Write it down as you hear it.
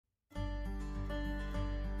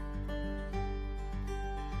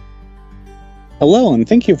Hello, and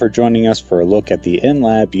thank you for joining us for a look at the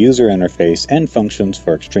in-lab user interface and functions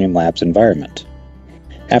for XtremeLabs environment.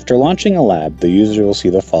 After launching a lab, the user will see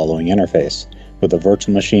the following interface, with a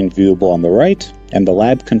virtual machine viewable on the right and the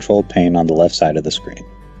Lab Control Pane on the left side of the screen.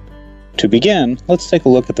 To begin, let's take a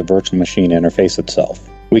look at the virtual machine interface itself.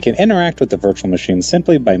 We can interact with the virtual machine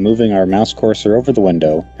simply by moving our mouse cursor over the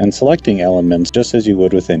window and selecting elements just as you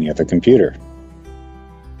would with any other computer.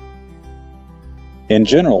 In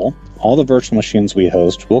general, all the virtual machines we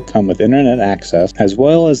host will come with internet access as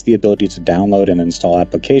well as the ability to download and install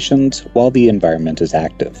applications while the environment is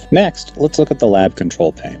active. Next, let's look at the Lab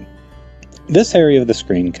Control Pane. This area of the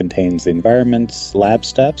screen contains the environment's lab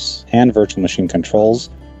steps and virtual machine controls,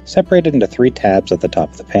 separated into 3 tabs at the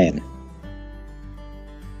top of the pane.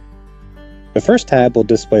 The first tab will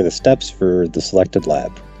display the steps for the selected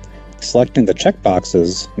lab. Selecting the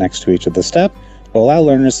checkboxes next to each of the steps will allow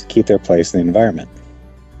learners to keep their place in the environment.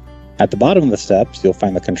 At the bottom of the steps, you'll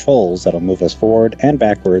find the controls that'll move us forward and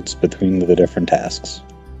backwards between the different tasks.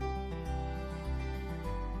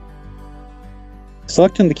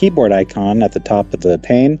 Selecting the keyboard icon at the top of the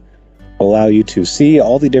pane will allow you to see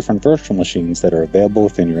all the different virtual machines that are available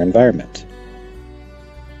within your environment.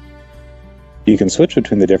 You can switch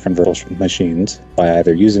between the different virtual machines by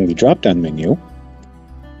either using the drop-down menu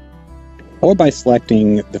or by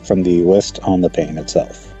selecting from the list on the pane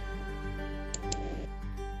itself.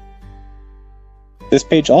 This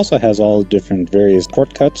page also has all different various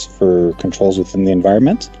shortcuts for controls within the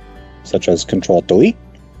environment, such as Control-Delete,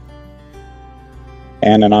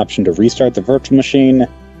 and an option to restart the virtual machine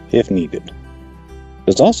if needed.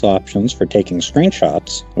 There's also options for taking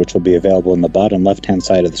screenshots, which will be available in the bottom left-hand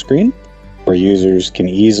side of the screen, where users can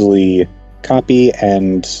easily copy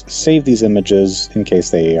and save these images in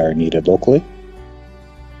case they are needed locally.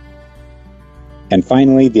 And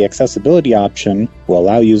finally, the accessibility option will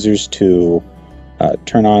allow users to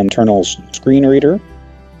turn on internal screen reader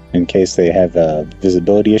in case they have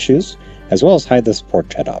visibility issues, as well as hide the support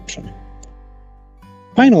chat option.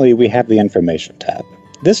 Finally, we have the Information tab.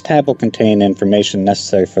 This tab will contain information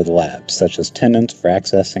necessary for the lab, such as tenants for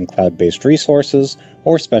accessing cloud-based resources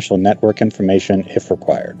or special network information if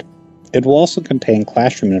required. It will also contain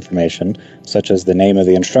classroom information, such as the name of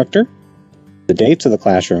the instructor, the dates of the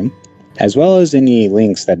classroom, as well as any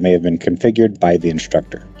links that may have been configured by the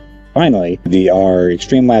instructor. Finally, our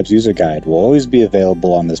XtremeLabs user guide will always be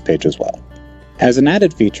available on this page as well. As an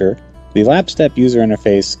added feature, the LabStep user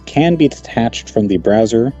interface can be detached from the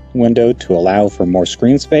browser window to allow for more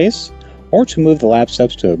screen space, or to move the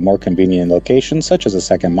LabSteps to a more convenient location, such as a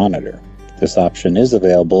second monitor. This option is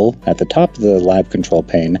available at the top of the Lab Control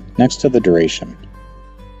Pane next to the duration.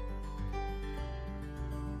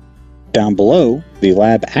 Down below, the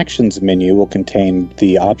Lab Actions menu will contain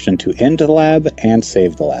the option to end the lab and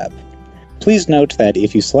save the lab. Please note that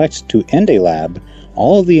if you select to end a lab,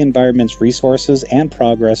 all of the environment's resources and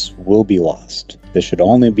progress will be lost. This should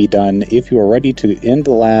only be done if you are ready to end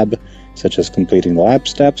the lab, such as completing the lab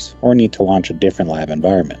steps or need to launch a different lab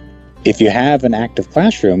environment. If you have an active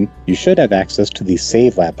classroom, you should have access to the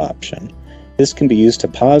Save Lab option. This can be used to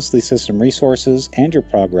pause the system resources and your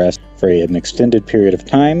progress for an extended period of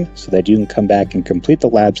time so that you can come back and complete the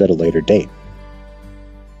labs at a later date.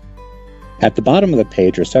 At the bottom of the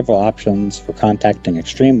page are several options for contacting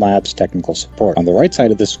XtremeLabs technical support. On the right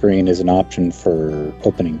side of the screen is an option for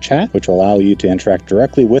opening chat, which will allow you to interact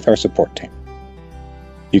directly with our support team.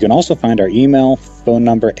 You can also find our email, phone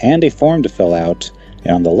number, and a form to fill out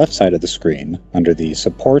on the left side of the screen under the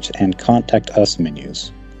Support and Contact Us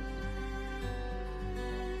menus.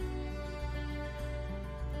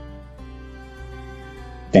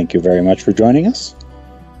 Thank you very much for joining us.